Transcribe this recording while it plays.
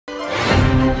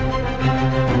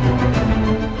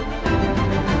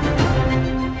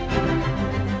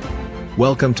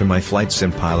Welcome to my Flight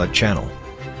Sim Pilot channel.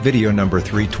 Video number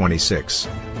 326.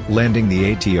 Landing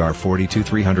the ATR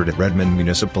 42300 at Redmond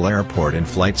Municipal Airport in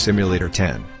Flight Simulator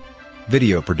 10.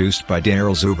 Video produced by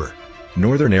Daryl Zuber.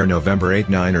 Northern Air November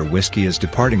 89er Whiskey is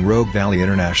departing Rogue Valley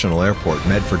International Airport,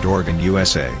 Medford, Oregon,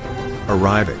 USA.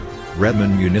 Arriving,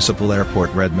 Redmond Municipal Airport,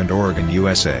 Redmond, Oregon,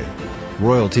 USA.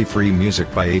 Royalty-free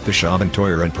music by Apish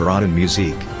Avantoyer and Piraten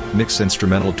Musique, Mix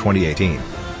Instrumental 2018.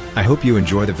 I hope you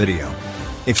enjoy the video.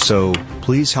 If so,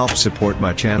 please help support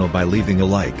my channel by leaving a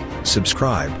like,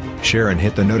 subscribe, share and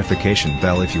hit the notification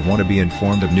bell if you want to be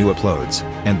informed of new uploads,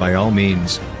 and by all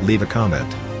means, leave a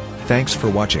comment. Thanks for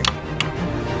watching.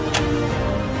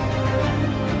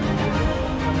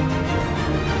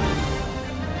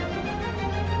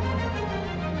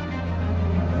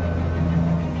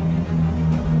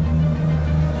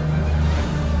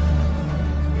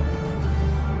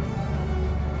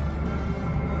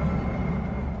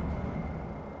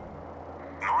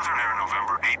 Northern Air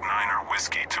November 89er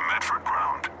Whiskey to Medford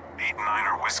Ground.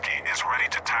 89er Whiskey is ready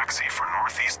to taxi for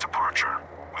northeast departure,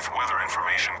 with weather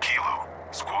information Kilo,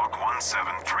 squawk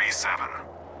 1737.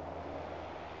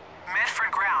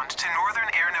 Medford Ground to Northern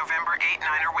Air November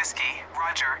 89er Whiskey,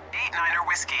 roger, 89er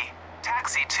Whiskey.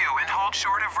 Taxi to and hold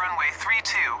short of runway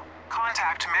 32.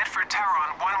 Contact Medford Tower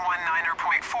on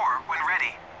 119.4 when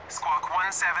ready, squawk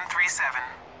 1737.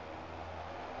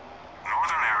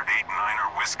 Northern Air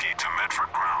 89er Whiskey to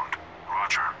Medford Ground,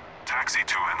 roger. Taxi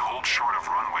to and hold short of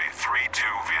runway 32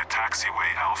 via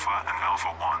taxiway Alpha and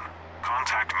Alpha 1.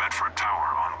 Contact Medford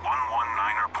Tower on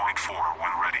 119.4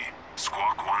 when ready,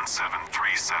 squawk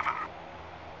 1737.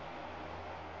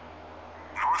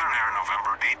 Northern Air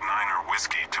November 89er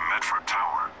Whiskey to Medford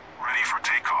Tower, ready for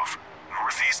takeoff,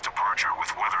 northeast departure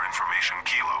with weather information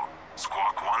Kilo,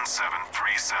 squawk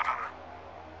 1737.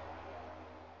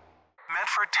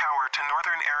 Medford Tower to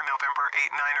Northern Air November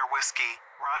 89er Whiskey,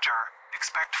 roger.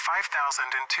 Expect 5,000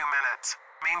 in 2 minutes.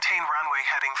 Maintain runway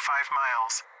heading 5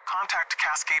 miles. Contact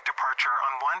Cascade Departure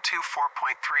on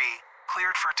 124.3.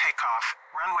 Cleared for takeoff.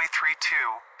 Runway 32,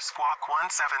 squawk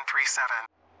 1737.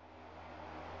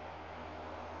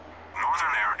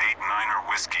 Northern Air 89er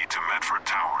Whiskey to Medford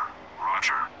Tower,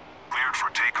 roger. Cleared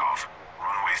for takeoff.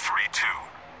 Runway 32.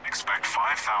 Expect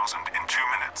 5,000 in 2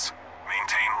 minutes.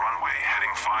 Maintain runway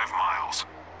heading 5 miles.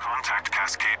 Contact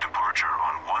Cascade Departure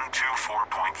on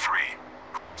 124.3.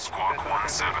 Squawk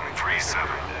 1737.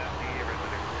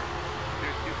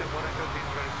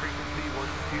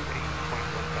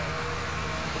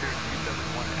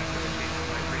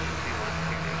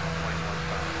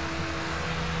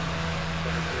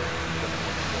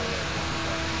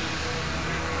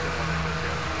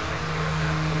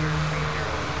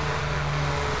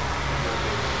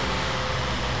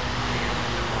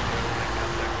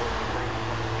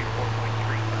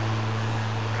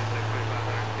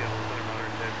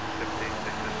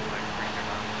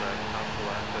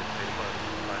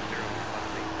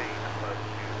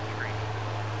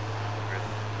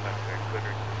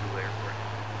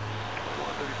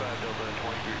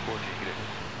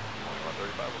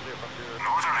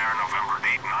 Northern Air November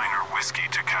 89er Whiskey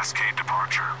to Cascade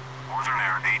Departure. Northern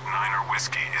Air 89er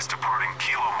Whiskey is departing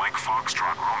Kilo Mike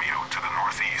Foxtrot Romeo to the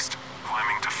northeast,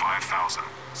 climbing to 5,000,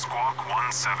 squawk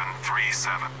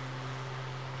 1737.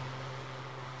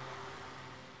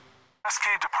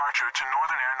 Cascade Departure to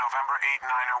Northern Air November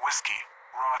 89er Whiskey,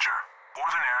 roger.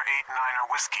 Northern Air 89er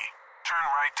Whiskey. Turn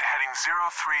right to heading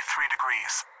 033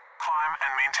 degrees. Climb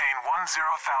and maintain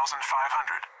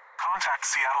 10,500. Contact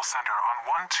Seattle Center on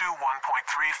 121.350.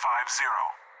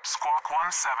 Squawk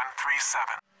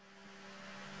 1737.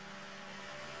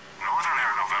 Northern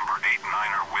Air November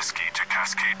 89er Whiskey to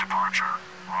Cascade Departure,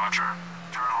 roger.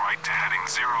 Turn right to heading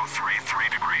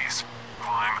 033 degrees.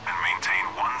 Climb and maintain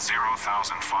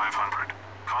 10,500.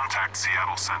 Contact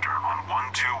Seattle Center on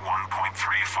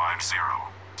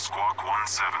 121.350. Squawk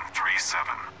 1737.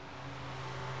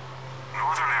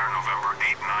 Northern Air November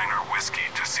 89er Whiskey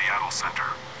to Seattle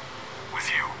Center. With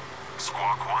you,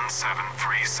 squawk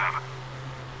 1737.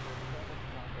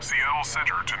 Seattle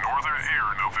Center to Northern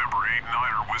Air November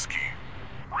 89er Whiskey.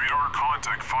 Radar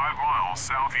contact 5 miles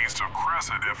southeast of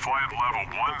Crescent at flight level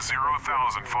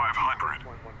 10,500.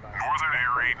 Northern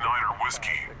Air 89er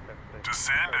Whiskey.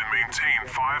 Descend and maintain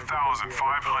 5,500.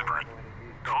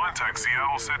 Contact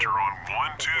Seattle Center on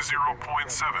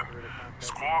 120.7.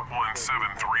 Squawk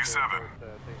 1737.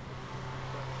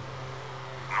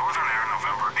 Northern Air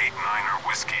November 89er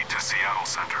Whiskey to Seattle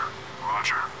Center,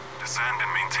 roger. Descend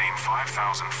and maintain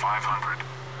 5,500.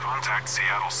 Contact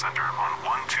Seattle Center on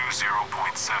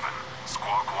 120.7.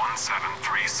 Squawk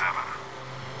 1737.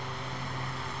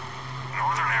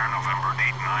 Northern Air November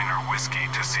 89er Whiskey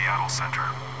to Seattle Center.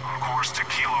 On course to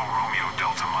Kilo Romeo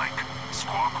Delta Mike.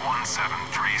 Squawk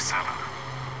 1737.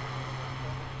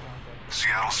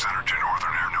 Seattle Center to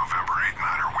Northern Air November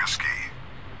 89er Whiskey.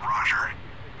 Roger.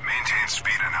 Maintain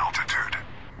speed and altitude.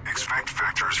 Expect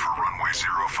vectors for runway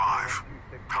 05.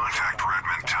 Contact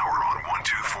Redmond Tower on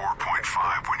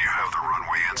 124.5 when you have the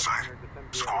runway in sight.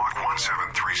 Squawk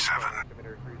 1737.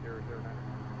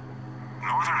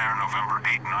 Northern Air November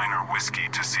 89er Whiskey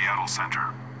to Seattle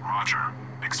Center. Roger.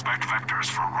 Expect vectors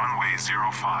for runway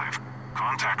 05.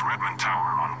 Contact Redmond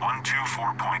Tower on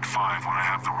 124.5 when I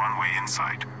have the runway in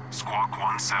sight. Squawk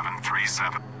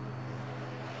 1737.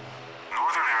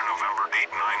 Northern Air November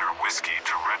 89er Whiskey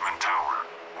to Redmond Tower.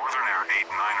 Northern Air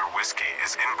 89er Whiskey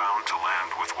is inbound to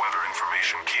land with weather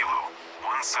information Kilo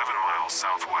 17 miles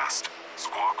southwest.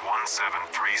 Squawk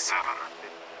 1737.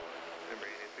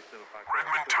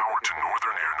 Redmond Tower to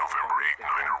Northern Air November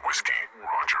 89er Whiskey.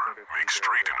 Roger. Make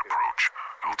straight and approach.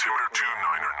 Altimeter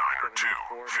 299er 2.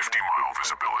 50-mile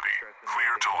visibility.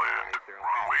 Clear to land.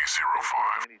 Runway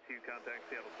 05.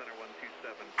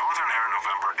 Northern Air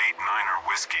November 89er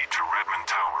Whiskey to Redmond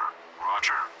Tower.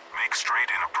 Roger. Make straight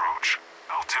and approach.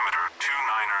 Altimeter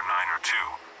 299er 2.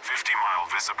 50-mile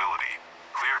visibility.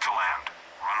 Clear to land.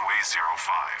 Runway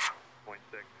 05.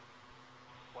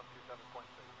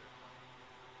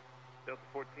 Delta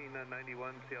 1491,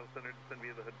 Seattle Center, descend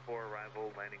via the Hood 4, arrival,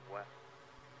 landing west.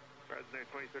 Horizon Air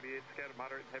 2038, scattered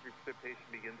moderate and heavy precipitation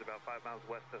begins about 5 miles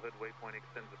west of Hood, waypoint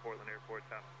extends to Portland Airport,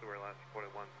 tops to where last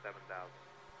reported 17,000.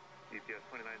 GPS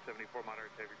 2974,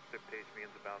 moderate to heavy precipitation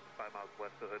begins about 5 miles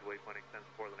west of Hood, waypoint extends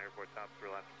to Portland Airport, tops to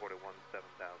where last reported 17,000.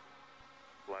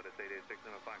 Lattice 886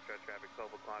 Lima Foxtrot traffic,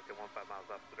 12 o'clock at 15 miles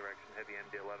opposite direction, heavy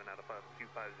ND 11 out of 5250,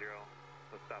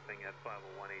 with stopping at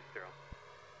 50180.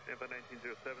 Tampa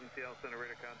 1907, Seattle Center,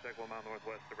 radar contact 1 mile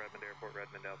northwest of Redmond Airport,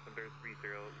 Redmond, altimeter 3000.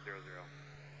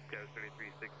 Scout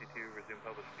 3362, resume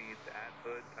published speeds at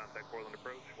Hood, contact Portland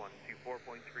approach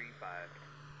 124.35.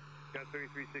 Scout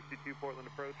 3362, Portland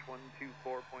approach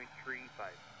 124.35.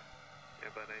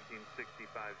 Tampa 1965,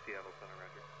 Seattle Center,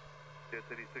 roger. Jet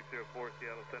City 604,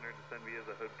 Seattle Center, descend via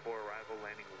the Hood 4, arrival,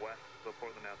 landing west of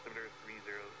Portland, altimeter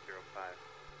 3005.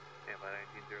 Tampa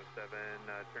 1907,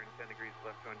 turn 10 degrees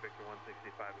left, join Victor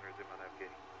 165 and resume on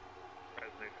navigating.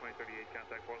 Horizon Air 2038,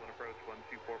 contact Portland approach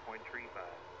 124.35.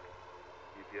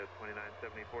 GPS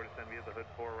 2974, descend via the Hood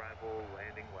 4, arrival,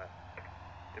 landing west.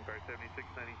 Empire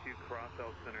 7692, cross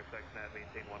Elk Center, SexNet,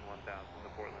 maintain 1000,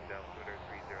 the Portland altimeter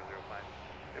 3005.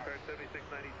 Empire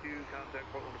 7692, contact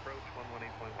Portland approach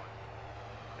 118.1.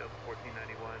 Delta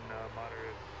 1491,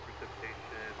 moderate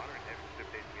precipitation, moderate and heavy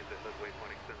precipitation begins at Hood,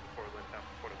 waypoint extends to Portland, top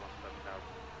reported 17,000.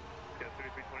 Scout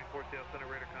 3324, Seattle Center,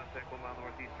 radar contact 1 mile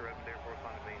northeast to Redmond Airport,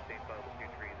 on to main